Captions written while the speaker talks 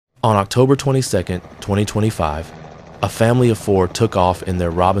On October 22, 2025, a family of 4 took off in their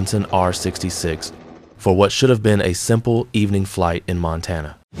Robinson R66 for what should have been a simple evening flight in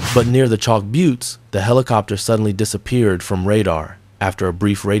Montana. But near the Chalk Buttes, the helicopter suddenly disappeared from radar after a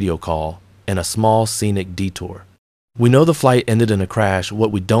brief radio call and a small scenic detour. We know the flight ended in a crash.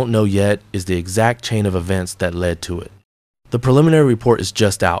 What we don't know yet is the exact chain of events that led to it. The preliminary report is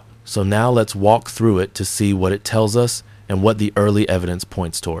just out, so now let's walk through it to see what it tells us and what the early evidence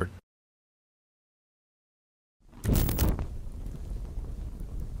points toward.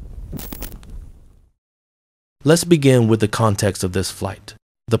 Let's begin with the context of this flight.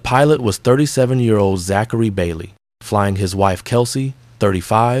 The pilot was 37-year-old Zachary Bailey, flying his wife Kelsey,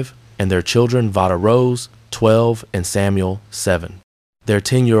 35, and their children Vada Rose, 12, and Samuel, 7. Their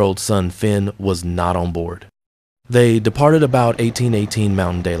 10-year-old son Finn was not on board. They departed about 1818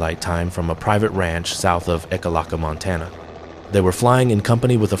 Mountain Daylight Time from a private ranch south of Ekalaka, Montana. They were flying in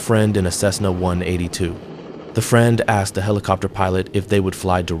company with a friend in a Cessna 182. The friend asked the helicopter pilot if they would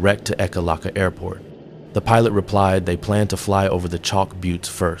fly direct to Ekalaka Airport. The pilot replied they planned to fly over the Chalk Buttes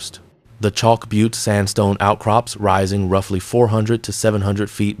first. The Chalk Butte sandstone outcrops rising roughly 400 to 700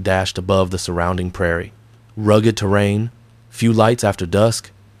 feet dashed above the surrounding prairie. Rugged terrain, few lights after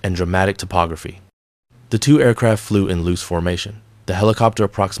dusk, and dramatic topography. The 2 aircraft flew in loose formation, the helicopter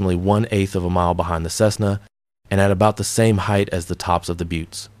approximately 1/8 of a mile behind the Cessna and at about the same height as the tops of the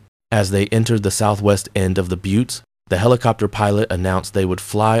buttes. As they entered the southwest end of the buttes, the helicopter pilot announced they would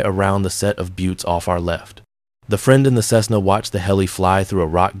fly around the set of buttes off our left. The friend in the Cessna watched the heli fly through a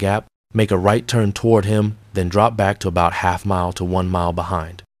rock gap, make a right turn toward him, then drop back to about half mile to 1 mile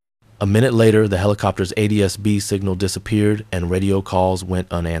behind. A minute later, the helicopter's NTSB signal disappeared and radio calls went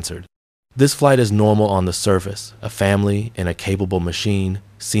unanswered. This flight is normal on the surface, a family in a capable machine,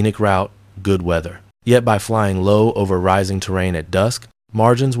 scenic route, good weather. Yet by flying low over rising terrain at dusk,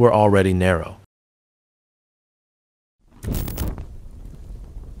 margins were already narrow.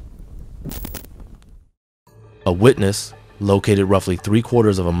 A witness, located roughly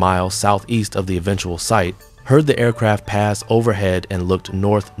 3/4 of a mile southeast of the eventual site, heard the aircraft pass overhead and looked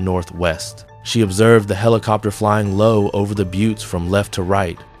north-northwest. She observed the helicopter flying low over the buttes from left to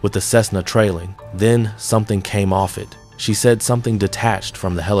right, with the Cessna trailing. Then something came off it. She said something detached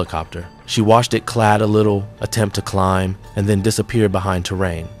from the helicopter. She watched it clad a little, attempt to climb, and then disappear behind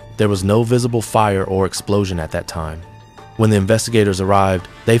terrain. There was no visible fire or explosion at that time. When the investigators arrived,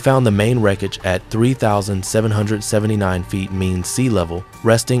 they found the main wreckage at 3,779 feet mean sea level,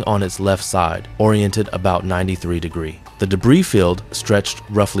 resting on its left side, oriented about 93 degrees. The debris field stretched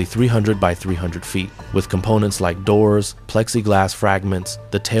roughly 300 by 300 feet, with components like doors, plexiglass fragments,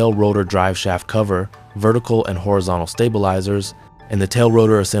 the tail rotor driveshaft cover, vertical and horizontal stabilizers, and the tail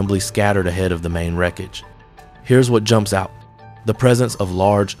rotor assembly scattered ahead of the main wreckage. Here's what jumps out. The presence of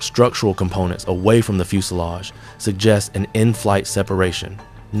large structural components away from the fuselage suggests an in-flight separation,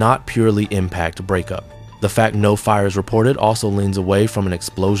 not purely impact breakup. The fact no fires reported also leans away from an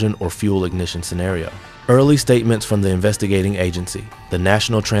explosion or fuel ignition scenario. Early statements from the investigating agency, the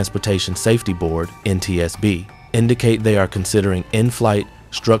National Transportation Safety Board, NTSB, indicate they are considering in-flight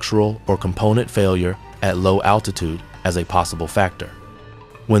structural or component failure at low altitude as a possible factor.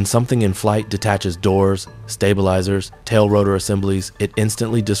 When something in flight detaches doors, stabilizers, tail rotor assemblies, it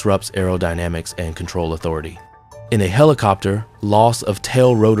instantly disrupts aerodynamics and control authority. In a helicopter, loss of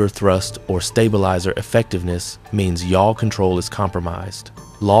tail rotor thrust or stabilizer effectiveness means yaw control is compromised.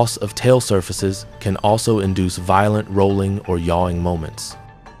 Loss of tail surfaces can also induce violent rolling or yawing moments.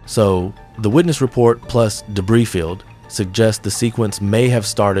 So, the witness report plus debris field suggests the sequence may have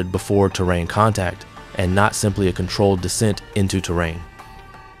started before terrain contact and not simply a controlled descent into terrain.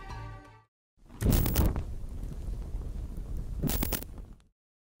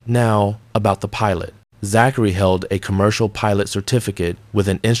 Now, about the pilot. Zachary held a commercial pilot certificate with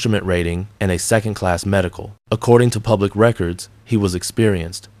an instrument rating and a second-class medical. According to public records, he was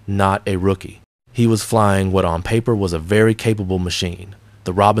experienced, not a rookie. He was flying what on paper was a very capable machine,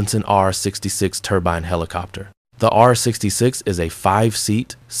 the Robinson R66 turbine helicopter. The R66 is a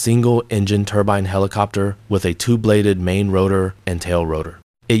 5-seat, single-engine turbine helicopter with a 2-bladed main rotor and tail rotor.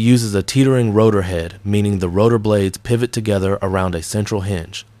 It uses a teetering rotor head, meaning the rotor blades pivot together around a central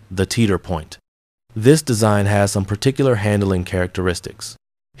hinge, the teeter point. This design has some particular handling characteristics.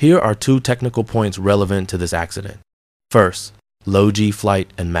 Here are 2 technical points relevant to this accident. First, low G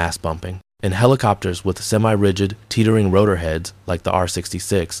flight and mass bumping. In helicopters with semi-rigid, teetering rotor heads, like the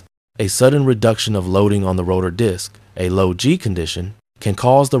R66, a sudden reduction of loading on the rotor disc, a low G condition, can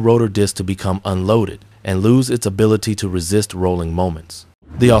cause the rotor disc to become unloaded and lose its ability to resist rolling moments.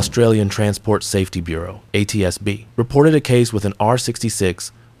 The Australian Transport Safety Bureau, ATSB, reported a case with an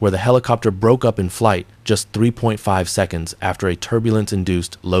R66 where the helicopter broke up in flight just 3.5 seconds after a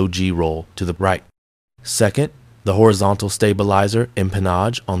turbulence-induced low G roll to the right. Second, the horizontal stabilizer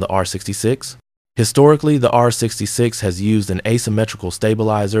empennage on the R66. Historically, the R66 has used an asymmetrical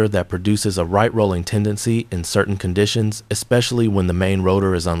stabilizer that produces a right-rolling tendency in certain conditions, especially when the main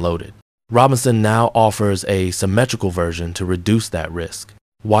rotor is unloaded. Robinson now offers a symmetrical version to reduce that risk.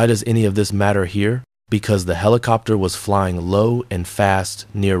 Why does any of this matter here? Because the helicopter was flying low and fast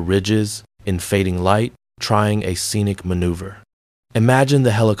near ridges in fading light, trying a scenic maneuver. Imagine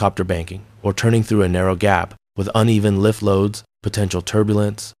the helicopter banking or turning through a narrow gap with uneven lift loads, potential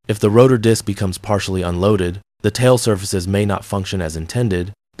turbulence. If the rotor disc becomes partially unloaded, the tail surfaces may not function as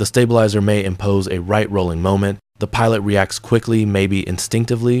intended, the stabilizer may impose a right rolling moment, the pilot reacts quickly, maybe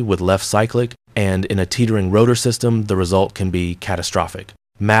instinctively with left cyclic, and in a teetering rotor system, the result can be catastrophic.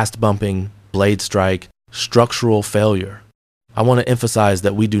 Mast bumping, blade strike, structural failure. I want to emphasize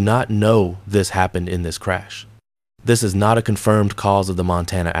that we do not know this happened in this crash. This is not a confirmed cause of the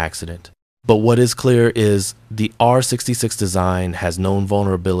Montana accident. But what is clear is the R66 design has known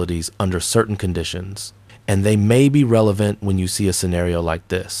vulnerabilities under certain conditions, and they may be relevant when you see a scenario like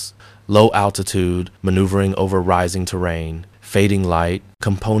this. Low altitude, maneuvering over rising terrain, fading light,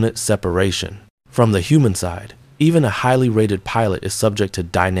 component separation. From the human side, even a highly rated pilot is subject to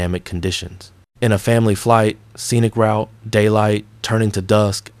dynamic conditions. In a family flight, scenic route, daylight, turning to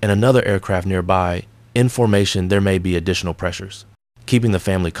dusk, and another aircraft nearby, in formation there may be additional pressures. Keeping the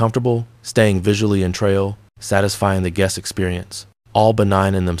family comfortable, staying visually in trail, satisfying the guest experience, all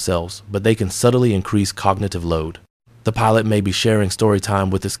benign in themselves, but they can subtly increase cognitive load. The pilot may be sharing story time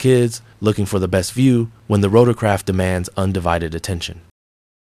with his kids, looking for the best view, when the rotorcraft demands undivided attention.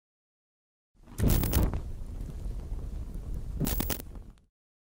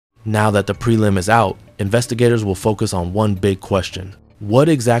 Now that the prelim is out, investigators will focus on one big question. What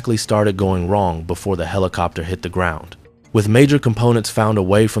exactly started going wrong before the helicopter hit the ground? With major components found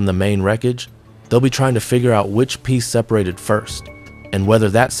away from the main wreckage, they'll be trying to figure out which piece separated first, and whether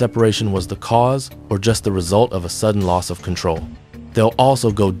that separation was the cause or just the result of a sudden loss of control. They'll also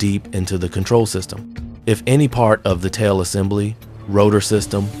go deep into the control system. If any part of the tail assembly, rotor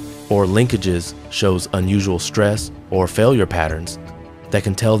system, or linkages shows unusual stress or failure patterns, that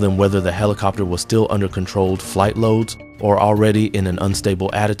can tell them whether the helicopter was still under controlled flight loads or already in an unstable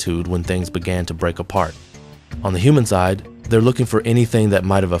attitude when things began to break apart. On the human side, they're looking for anything that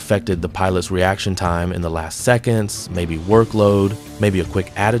might have affected the pilot's reaction time in the last seconds, maybe workload, maybe a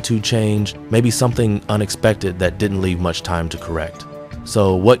quick attitude change, maybe something unexpected that didn't leave much time to correct.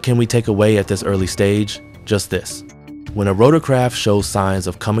 So what can we take away at this early stage? Just this. When a rotorcraft shows signs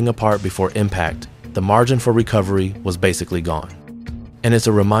of coming apart before impact, the margin for recovery was basically gone. And it's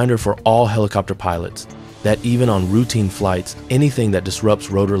a reminder for all helicopter pilots that even on routine flights, anything that disrupts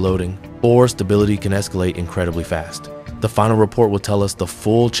rotor loading or stability can escalate incredibly fast. The final report will tell us the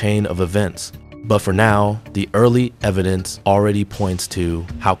full chain of events, but for now, the early evidence already points to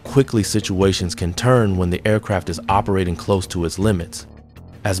how quickly situations can turn when the aircraft is operating close to its limits.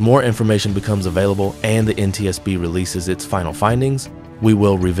 As more information becomes available and the NTSB releases its final findings, we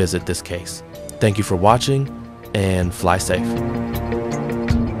will revisit this case. Thank you for watching and fly safe.